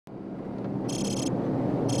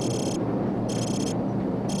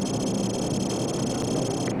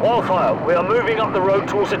Wildfire, we are moving up the road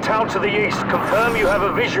towards a town to the east. Confirm you have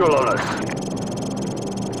a visual on us.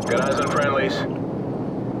 Got eyes on friendlies.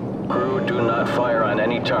 Crew, do not fire on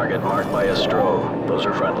any target marked by a strobe. Those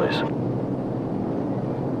are friendlies.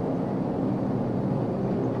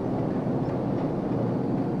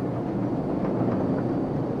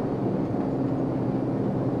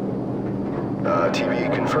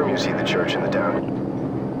 TV, confirm you see the church in the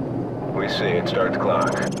town. We see it. Start the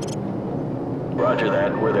clock. Roger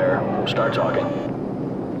that. We're there. Start talking.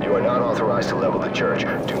 You are not authorized to level the church.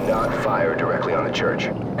 Do not fire directly on the church.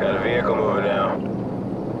 Got a vehicle moving now.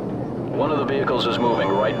 One of the vehicles is moving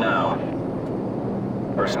right now.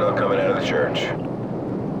 Personnel coming out of the church.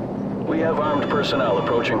 We have armed personnel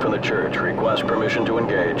approaching from the church. Request permission to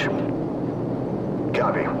engage.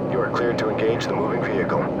 Copy. You are cleared to engage the moving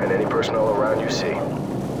vehicle and any personnel around you see.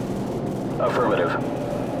 Affirmative.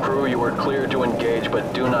 Crew, you are cleared to engage,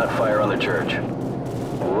 but do not fire on the church.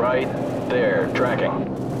 Right there. Tracking.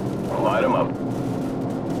 Light them up.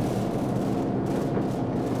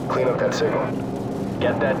 Clean up that signal.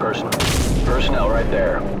 Get that person. Personnel right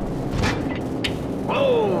there.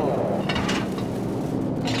 Whoa!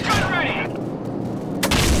 Gun ready!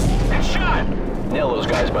 And shot! Nail those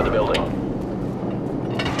guys by the building.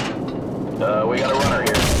 We got a runner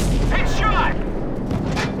here. Headshot!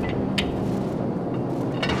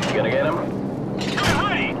 You gonna get him? Gun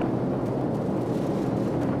ready!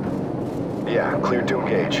 Yeah, cleared to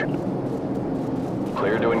engage.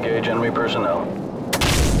 Cleared to engage enemy personnel.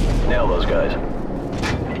 Nail those guys.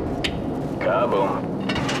 Kaboom.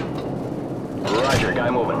 Roger, guy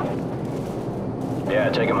moving. Yeah,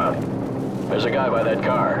 take him out. There's a guy by that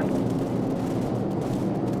car.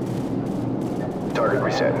 Target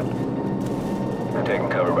reset. They're taking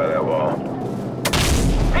cover by that wall.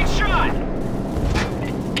 Headshot!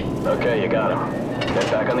 Okay, you got him.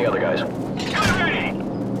 Get back on the other guys. Gun ready!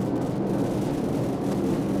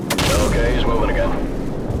 Okay, he's moving again.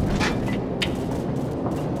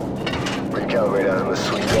 Recalibrate out on the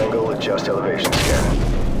sweep angle, adjust elevation scan.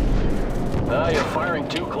 Now you're firing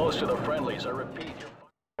too close to the friendlies. I repeat,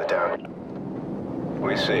 The town.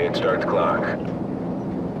 We see it. Start the clock.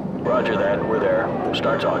 Roger that. We're there.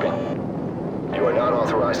 Start talking. You are not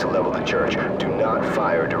authorized to level the church. Do not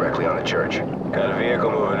fire directly on the church. Got a vehicle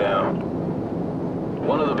moving now.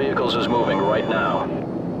 One of the vehicles is moving right now.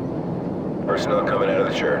 Personnel coming out of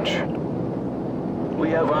the church. We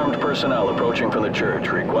have armed personnel approaching from the church.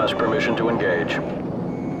 Request permission to engage.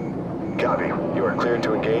 Copy. You are cleared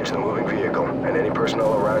to engage the moving vehicle and any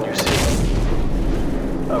personnel around you see.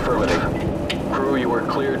 Affirmative. Crew, you are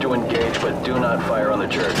cleared to engage, but do not fire on the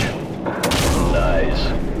church. Nice.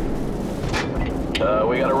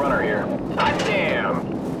 We got a runner here. Hot damn!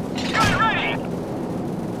 Gun ready!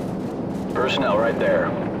 Personnel right there.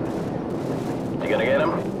 You gonna get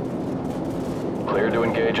him? Cleared to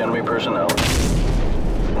engage enemy personnel.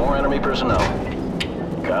 More enemy personnel.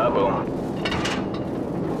 Kaboom.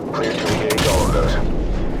 Cleared to engage all of those.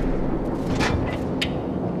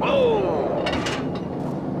 Whoa!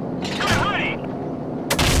 Gun ready!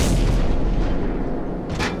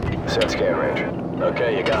 Set scan range.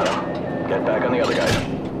 Okay, you got him. Get back on the other guys.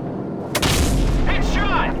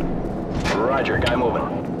 Headshot! Roger, guy moving.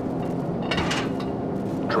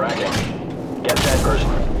 Tracking. Get that person.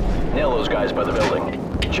 Nail those guys by the building.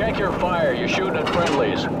 Check your fire. You're shooting at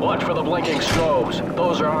friendlies. Watch for the blinking strobes.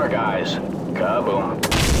 Those are our guys. Kaboom.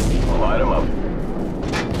 Light them up.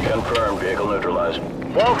 Confirmed. Vehicle neutralized.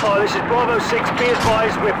 Wildfire, this is Bravo 6. Be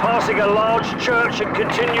advised, we're passing a large church and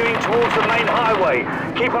continuing towards the main highway.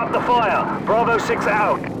 Keep up the fire. Bravo 6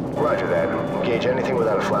 out. Roger that. Engage anything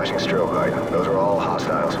without a flashing strobe light. Those are all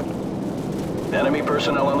hostiles. Enemy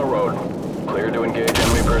personnel on the road. Clear to engage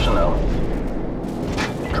enemy personnel.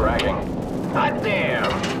 Tracking. Hot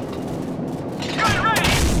damn! Gun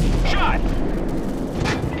ready! Shot!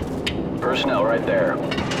 Personnel right there.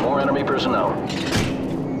 More enemy personnel.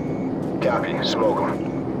 Copy. Smoke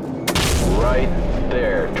them. Right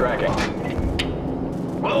there. Tracking.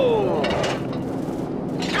 Whoa!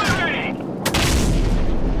 Gun ready!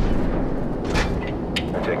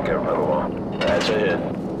 They're taking cover by the wall. That's a hit.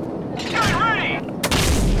 Gun ready!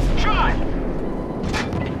 Shot!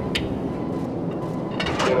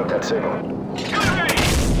 Clean up that signal. Gun ready!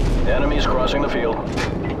 Enemies crossing the field.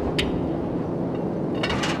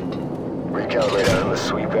 Recalibrate out on the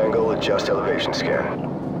sweep angle, adjust elevation scan.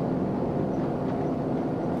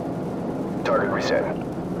 Target reset.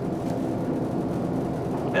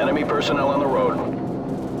 Enemy personnel on the road.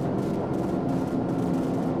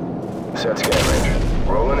 Set scan range.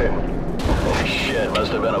 Rolling in. Shit,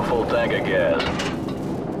 must have been a full tank of gas.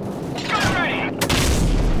 Gun ready!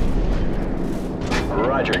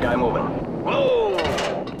 Roger, guy moving. Whoa!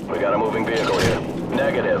 We got a moving vehicle here.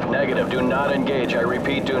 Negative, negative. Do not engage. I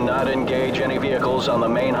repeat, do not engage any vehicles on the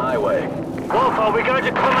main highway. Wildfire, we're going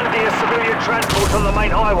to commandeer civilian transport on the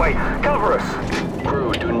main highway. Cover us.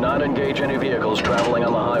 Crew, do not engage any vehicles traveling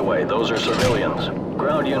on the highway. Those are civilians.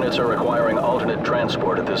 Ground units are requiring alternate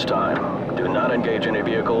transport at this time. Do not engage any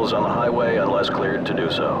vehicles on the highway unless cleared to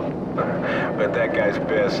do so. Bet that guy's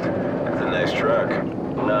pissed. It's a nice truck.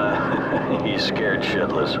 Nah, he's scared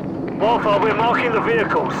shitless. Wildfire, we're marking the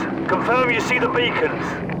vehicles. Confirm you see the beacons.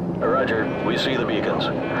 Roger, we see the beacons.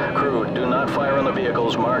 Crew, do not fire on the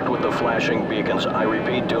vehicles marked with the flashing beacons. I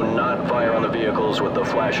repeat, do not fire on the vehicles with the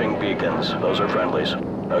flashing beacons. Those are friendlies.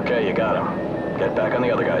 Okay, you got them. Get back on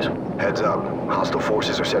the other guys. Heads up. Hostile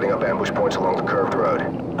forces are setting up ambush points along the curved road.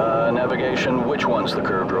 Navigation, which one's the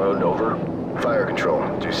curved road? Over. Fire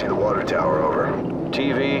control. Do you see the water tower? Over.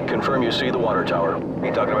 TV, confirm you see the water tower. Are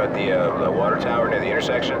you talking about the water tower near the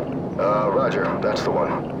intersection? Roger. That's the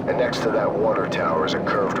one. And next to that water tower is a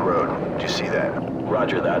curved road. Do you see that?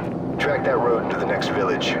 Roger that. Track that road into the next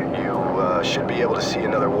village. You should be able to see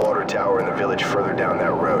another water tower in the village further down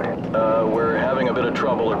that road. We're having a bit of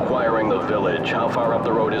trouble acquiring the village. How far up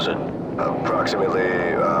the road is it? Approximately,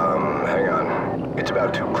 hang on. It's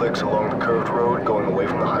about 2 clicks along the curved road going away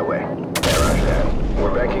from the highway. Yeah, roger that.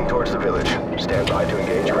 We're banking towards the village. Stand by to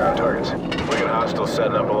engage around targets. We got hostiles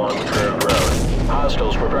setting up along the curved road.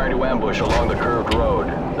 Hostiles preparing to ambush along the curved road.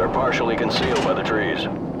 They're partially concealed by the trees.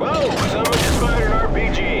 Whoa! Someone just fired an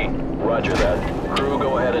RPG! Roger that. Crew,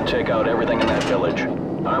 go ahead and take out everything in that village.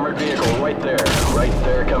 Armored vehicle right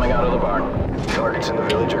there coming out of the barn. Targets in the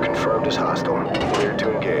village are confirmed as hostile. Cleared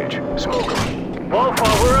to engage. Smoke them.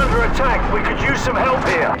 Wildfire, we're under attack. We could use some help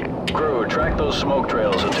here. Crew, track those smoke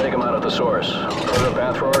trails and take them out at the source. Clear the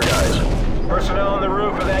path for our guys. Personnel on the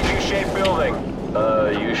roof of that U-shaped building.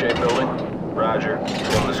 U-shaped building? Roger. The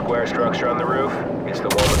one with the square structure on the roof. It's the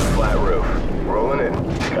one with the flat roof. Rolling in.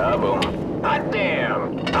 Kaboom. Hot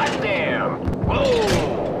damn! Hot damn! Whoa!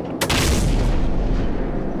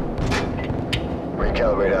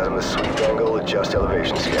 Recalibrate out on the sweep angle, adjust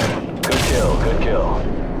elevation scan. Good kill, good kill.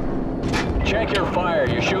 Check your fire,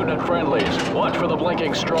 you're shooting at friendlies. Watch for the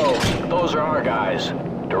blinking strobes. Those are our guys.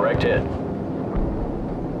 Direct hit.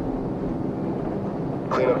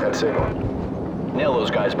 Clean up that signal. Nail those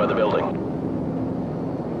guys by the building.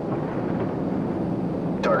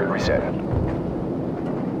 Target reset.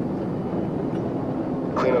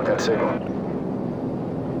 Clean up that signal.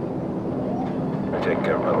 I'm taking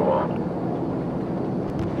cover by the wall.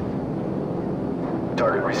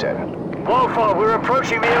 Target reset. Wildfire, we're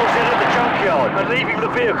approaching the LZ at the junkyard and leaving the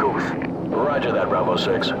vehicles. Roger that, Bravo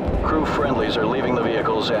 6. Crew friendlies are leaving the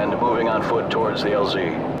vehicles and moving on foot towards the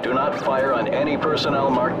LZ. Do not fire on any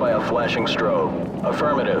personnel marked by a flashing strobe.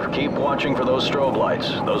 Affirmative. Keep watching for those strobe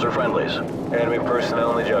lights. Those are friendlies. Enemy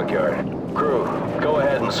personnel in the junkyard. Crew, go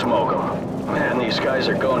ahead and smoke them. Man, these guys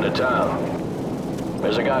are going to town.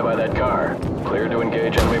 There's a guy by that car. Clear to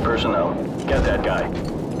engage enemy personnel. Get that guy.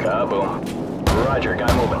 Kaboom. Roger,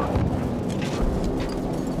 guy moving.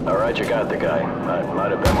 All right, you got the guy. I might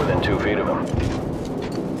have been within 2 feet of him.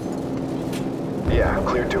 Yeah,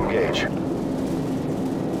 cleared to engage.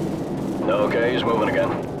 Okay, he's moving again.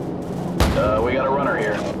 We got a runner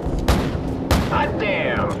here. Hot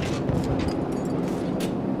damn!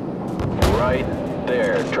 Right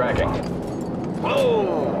there, tracking.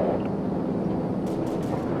 Whoa!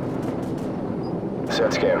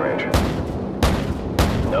 Set scan range.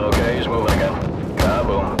 Okay, he's moving again.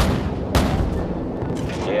 Kaboom.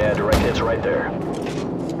 Yeah, direct hit's right there.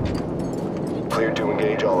 Cleared to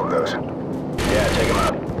engage all of those. Yeah, take him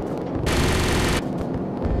out.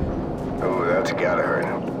 Ooh, that's gotta hurt.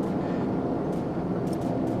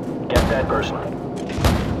 Get that person.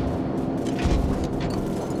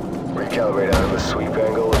 Recalibrate out of the sweep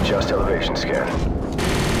angle, adjust elevation scan.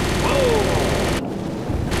 Whoa!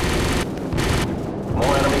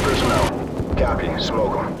 More enemy personnel. Copy,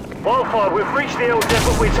 smoke them. Wildfire, we've reached the LZ,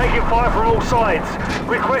 but we're taking fire from all sides.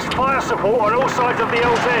 Request fire support on all sides of the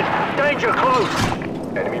LZ. Danger close.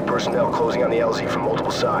 Enemy personnel closing on the LZ from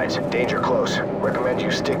multiple sides. Danger close. Recommend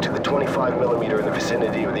you stick to the 25mm in the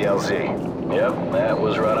vicinity of the LZ. Yep, that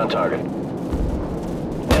was right on target.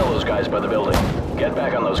 Nail those guys by the building. Get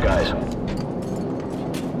back on those guys.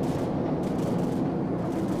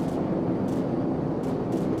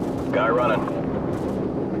 Guy running.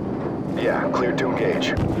 Yeah, cleared to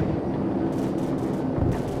engage.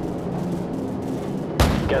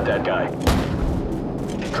 Get that guy.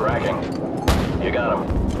 Tracking. You got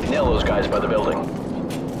him. Nail those guys by the building.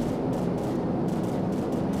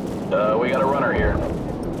 We got a runner here.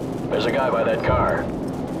 There's a guy by that car.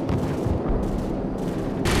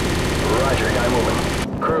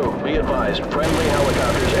 Crew, be advised. Friendly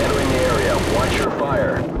helicopters entering the area. Watch your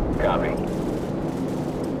fire. Copy.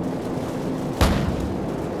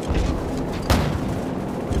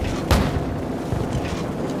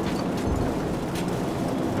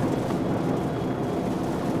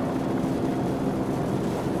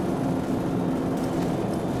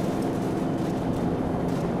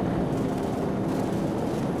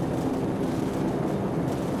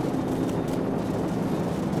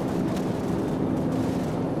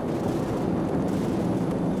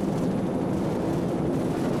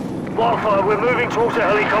 Wildfire, we're moving towards the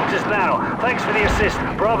helicopters now. Thanks for the assist.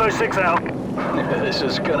 Bravo 6 out. This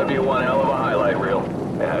is gonna be one hell of a highlight reel.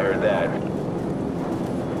 Yeah, I heard that.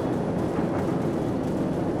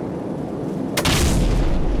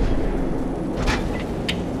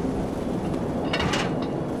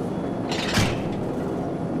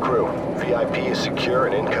 Crew, VIP is secure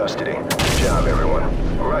and in custody. Good job, everyone.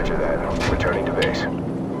 Roger that. Returning to base.